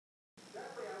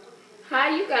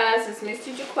Hi you guys, it's Miss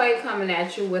Teacher Quay coming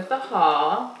at you with a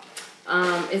haul.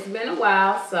 It's been a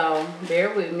while, so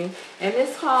bear with me. And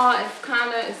this haul is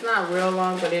it's not real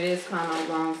long, but it is kind of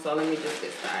long, so let me just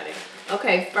get started.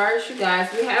 Okay, first you guys,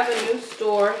 we have a new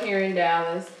store here in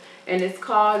Dallas, and it's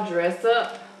called Dress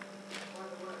Up.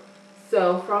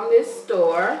 So from this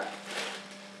store,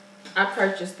 I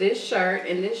purchased this shirt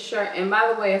and this shirt. And by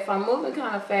the way, if I'm moving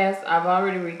kind of fast, I've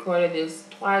already recorded this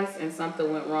twice and something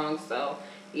went wrong, so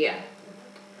yeah.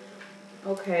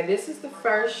 Okay, this is the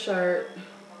first shirt,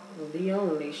 the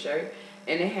only shirt,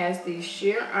 and it has these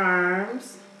sheer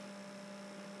arms.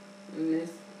 And this,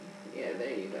 yeah,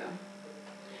 there you go.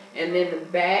 And then the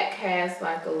back has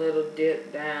like a little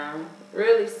dip down,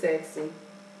 really sexy.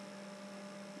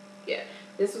 Yeah,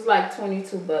 this was like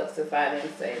 22 bucks if I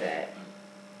didn't say that.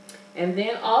 And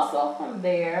then also from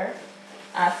there,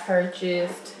 I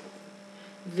purchased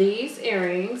these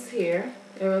earrings here.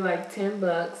 They were like 10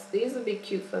 bucks. These would be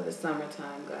cute for the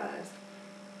summertime, guys.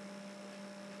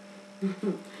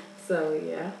 So,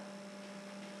 yeah.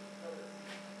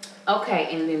 Okay,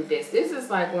 and then this. This is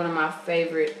like one of my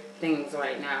favorite things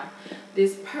right now.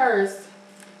 This purse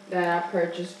that I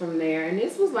purchased from there. And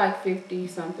this was like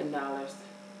 $50-something.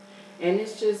 And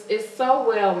it's so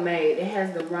well made. It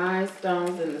has the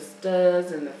rhinestones and the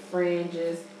studs and the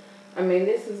fringes. I mean,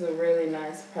 this is a really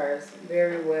nice purse.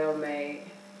 Very well made.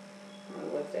 I don't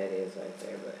know what that is right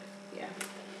there, but yeah.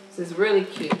 This is really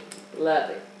cute. Love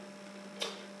it.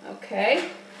 Okay.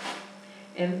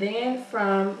 And then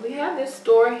we have this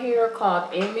store here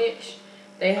called Image.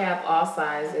 They have all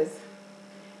sizes.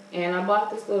 And I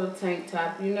bought this little tank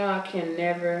top. You know I can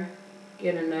never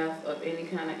get enough of any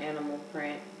kind of animal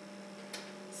print.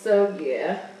 So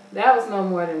yeah, that was no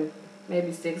more than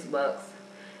maybe $6.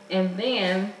 And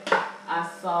then I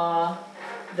saw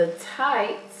the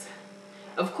tights.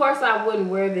 Of course I wouldn't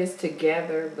wear this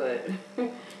together, but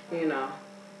you know,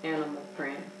 animal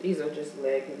print. These are just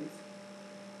leggings.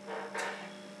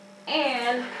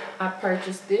 And I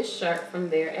purchased this shirt from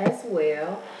there as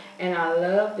well. And I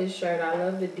love this shirt. I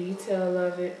love the detail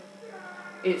of it.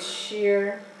 It's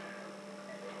sheer.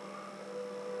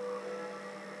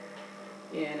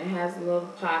 Yeah, and it has a little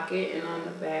pocket, and on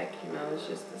the back, you know, it's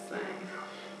just the same.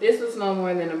 This was no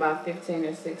more than about 15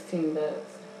 or 16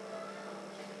 bucks.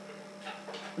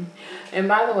 And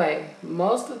by the way,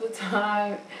 most of the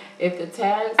time, if the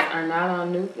tags are not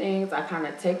on new things, I kind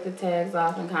of take the tags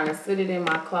off and kind of sit it in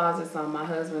my closet so my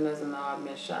husband doesn't know I've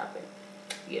been shopping.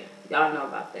 Yeah, y'all know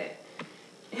about that.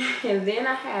 And then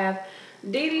I have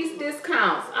DD's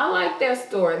Discounts. I like their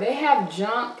store. They have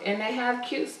junk and they have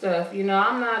cute stuff. You know,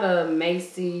 I'm not a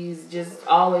Macy's, just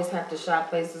always have to shop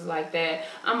places like that.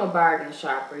 I'm a bargain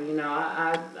shopper, you know.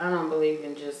 I don't believe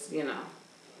in just, you know.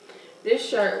 This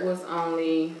shirt was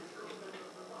only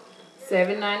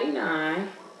 $7.99.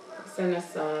 It's in a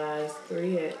size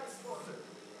 3X.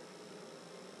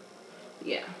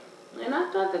 Yeah. And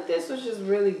I thought that this was just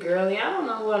really girly. I don't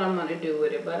know what I'm going to do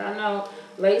with it, but I know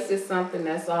lace is something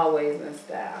that's always in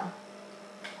style.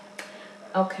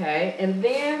 Okay, and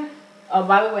then, oh,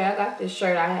 by the way, I got this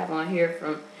shirt I have on here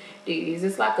from DD's.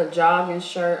 It's like a jogging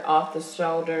shirt, off the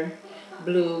shoulder,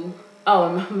 blue. Oh,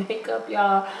 and my makeup,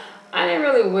 y'all. I didn't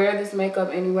really wear this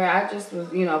makeup anywhere. I just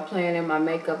was, you know, playing in my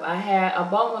makeup. I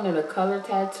bought one of the color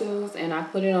tattoos, and I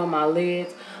put it on my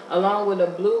lids, along with a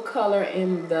blue color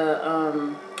in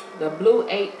the blue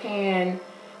 8-pan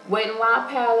Wet n Wild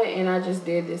palette, and I just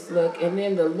did this look. And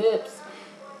then the lips,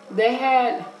 they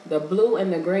had the blue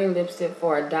and the green lipstick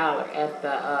for $1 at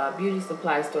the beauty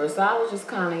supply store. So I was just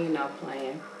kind of, you know,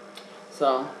 playing.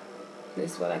 So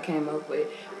this is what I came up with.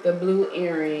 The blue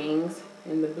earrings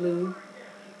and the blue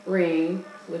ring,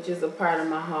 which is a part of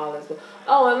my haul as well.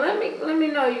 Oh, and let me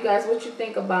know, you guys, what you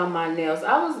think about my nails.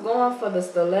 I was going for the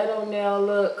stiletto nail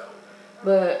look,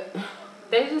 but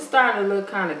they just started to look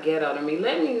kind of ghetto to me.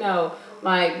 Let me know,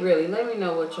 like, really, let me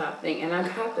know what y'all think. And I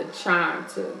got the charm,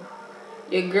 too.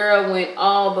 Your girl went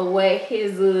all the way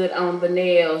his-hood on the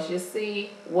nails. You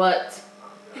see what?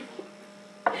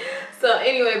 So,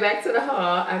 anyway, back to the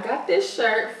haul. I got this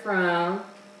shirt from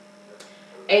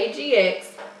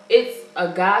AGX. It's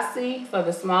Agassi for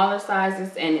the smaller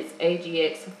sizes, and it's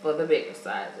AGX for the bigger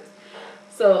sizes.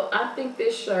 So, I think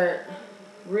this shirt,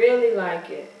 really like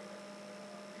it.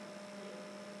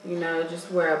 You know,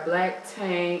 just wear a black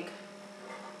tank.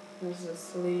 There's the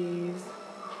sleeves.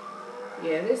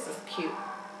 Yeah, this is cute.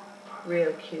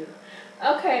 Real cute.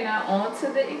 Okay, now on to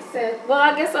the accessories. Well,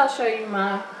 I guess I'll show you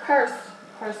my purses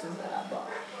that I bought.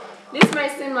 This may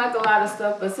seem like a lot of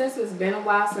stuff, but since it's been a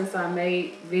while since I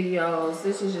made videos,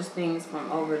 this is just things from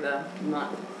over the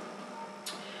month.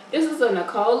 This is a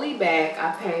Nicole Lee bag.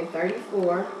 I paid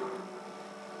 $34.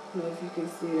 I don't know if you can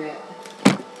see that.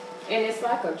 And it's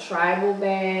like a tribal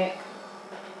bag.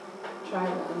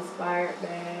 Tribal inspired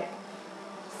bag.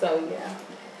 So yeah.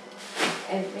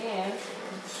 And then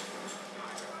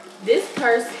this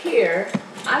purse here,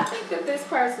 I think that this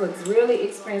purse looks really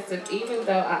expensive, even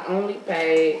though I only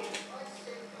paid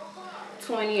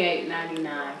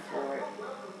 $28.99 for it.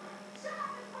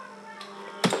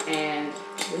 And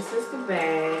this is the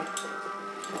bag.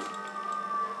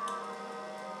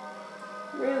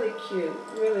 Really cute.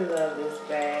 Really love this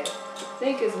bag. I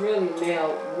think it's really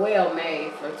well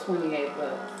made for 28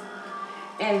 bucks.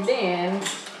 And then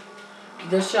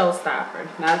the showstopper.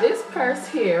 Now this purse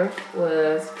here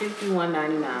was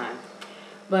 $51.99.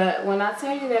 But when I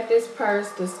tell you that this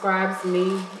purse describes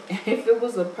me, if I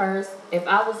was a purse,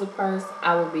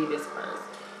 I would be this purse.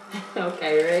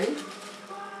 Okay, ready?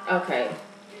 Okay.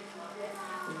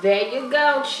 There you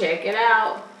go. Check it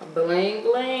out. Bling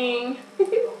bling.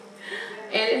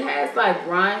 And it has like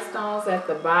rhinestones at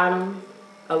the bottom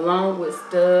along with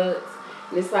studs.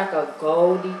 And it's like a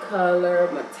goldy color,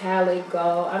 metallic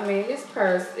gold. I mean, this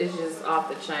purse is just off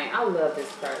the chain. I love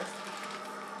this purse.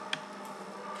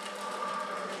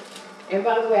 And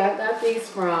by the way, I got these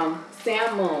from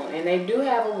Sam Moon, and they do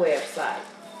have a website.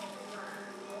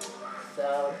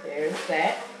 So there's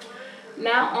that.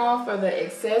 Now on for the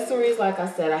accessories. Like I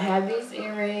said, I have these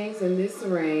earrings and this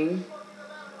ring.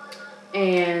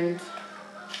 And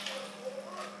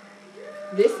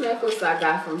this necklace I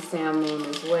got from Sam Moon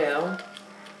as well.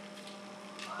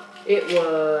 It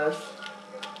was,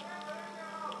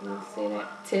 let me see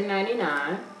that,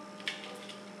 $10.99.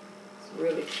 It's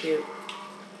really cute.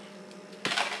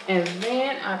 And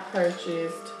then I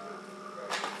purchased,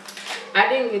 I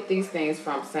didn't get these things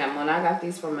from Sam Moon. I got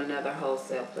these from another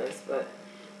wholesale place. But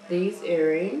these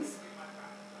earrings,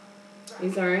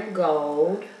 these are in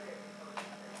gold.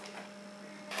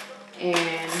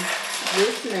 And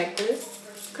this necklace,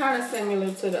 kind of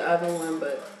similar to the other one,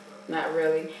 but not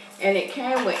really. And it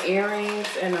came with earrings,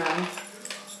 and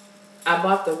I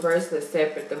bought the bracelet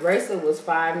separate. The bracelet was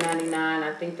 $5.99.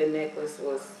 I think the necklace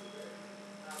was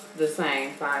the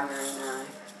same, $5.99.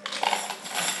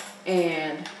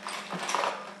 And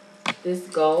this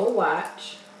gold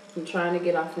watch. I'm trying to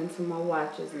get off into my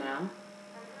watches now.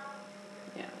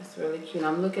 Yeah, it's really cute.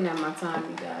 I'm looking at my time,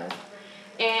 you guys.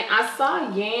 And I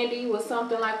saw Yandy with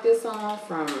something like this on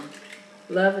from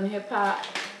Love and Hip Hop.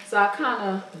 So I kind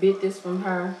of bit this from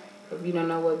her. If you don't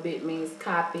know what bit means,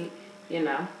 copy, you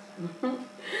know.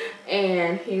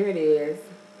 And here it is.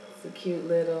 It's a cute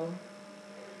little,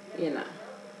 you know.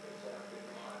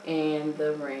 And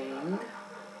the ring.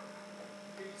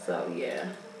 So yeah,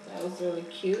 that was really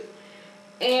cute.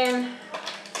 And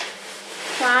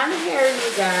trying to hurry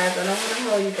you guys. I don't want to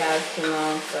hold you guys too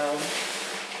long, so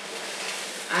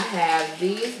I have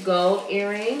these gold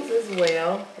earrings as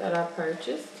well that I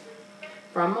purchased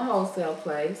from a wholesale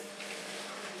place.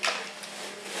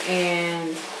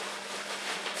 And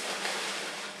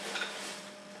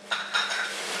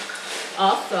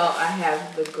also I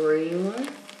have the green one.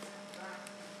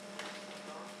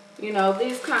 You know,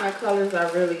 these kind of colors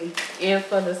are really in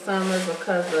for the summer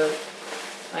because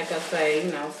of, like I say,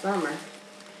 you know, summer.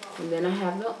 And then I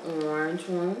have the orange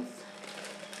ones.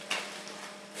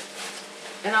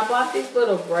 And I bought these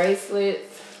little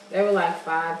bracelets. They were like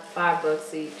five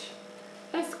bucks each.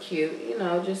 That's cute, you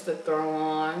know, just to throw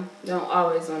on. You don't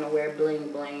always want to wear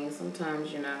bling bling.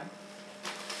 Sometimes, you know.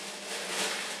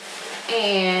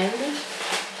 And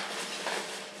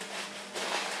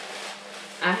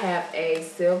I have a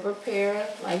silver pair,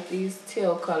 like these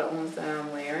teal colored ones that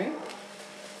I'm wearing.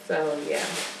 So, yeah.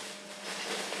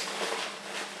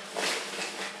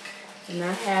 And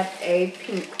I have a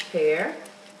pink pair.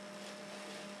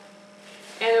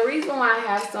 And the reason why I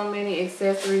have so many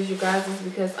accessories, you guys, is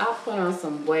because I put on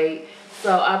some weight.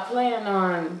 So I plan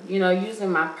on, you know, using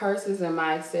my purses and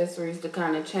my accessories to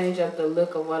kind of change up the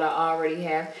look of what I already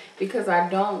have. Because I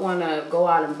don't want to go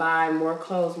out and buy more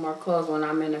clothes when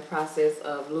I'm in the process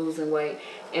of losing weight.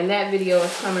 And that video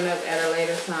is coming up at a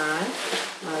later time.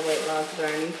 My weight loss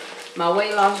journey. My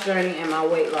weight loss journey and my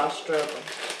weight loss struggle.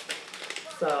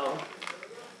 So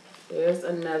there's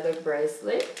another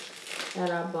bracelet that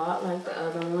I bought like the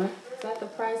other one. Is that the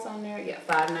price on there? Yeah,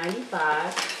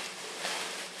 $5.95.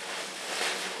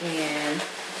 And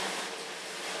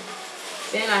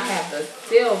then I have the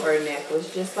silver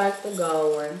necklace, just like the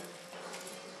gold one.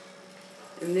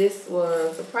 And this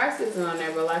was, the price isn't on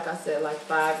there, but like I said, like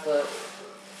 $5.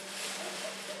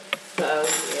 So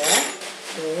yeah,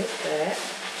 there's that.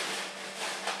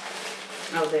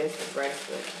 Oh, there's the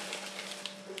bracelet.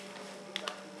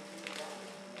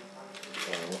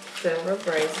 Silver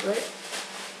bracelet.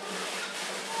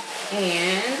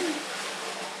 And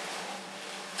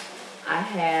I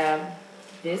have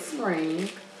this ring,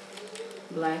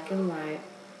 black and white.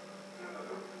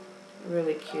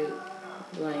 Really cute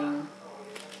bling.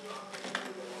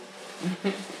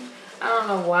 I don't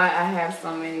know why I have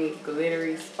so many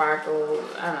glittery sparkles.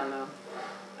 I don't know.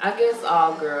 I guess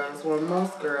all girls, well,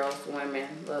 most girls, women,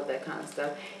 love that kind of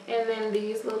stuff. And then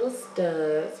these little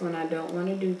studs when I don't want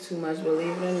to do too much.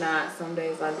 Believe it or not, some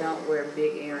days I don't wear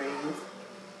big earrings.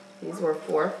 These were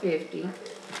 $4.50.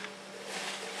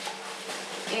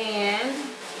 And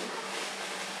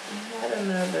I had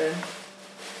another,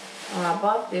 I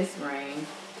bought this ring,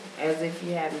 as if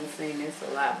you haven't seen this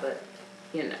a lot, but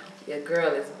you know, your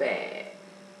girl is bad.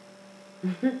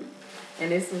 And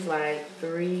this was like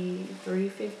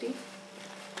 $3.50.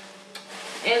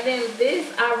 And then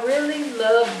this, I really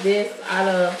love this out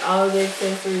of all the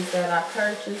accessories that I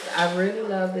purchased. I really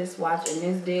love this watch, and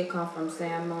this did come from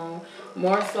Sammo,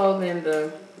 more so than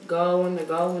the gold one. The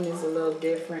gold one is a little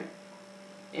different.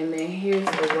 And then here's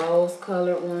the rose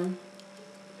colored one.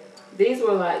 These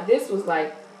were like, this was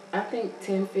like, I think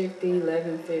 $10.50,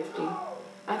 $11.50.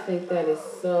 I think that is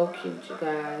so cute, you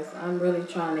guys. I'm really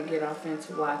trying to get off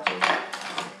into watches.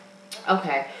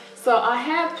 Okay, so I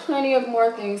have plenty of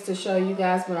more things to show you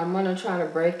guys, but I'm going to try to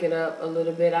break it up a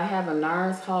little bit. I have a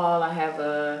NARS haul. I have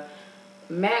a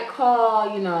MAC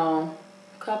haul, you know,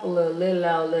 a couple of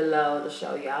little to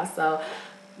show y'all. So,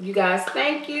 you guys,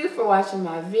 thank you for watching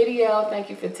my video.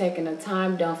 Thank you for taking the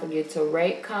time. Don't forget to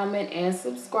rate, comment, and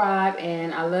subscribe.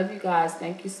 And I love you guys.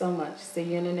 Thank you so much. See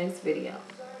you in the next video.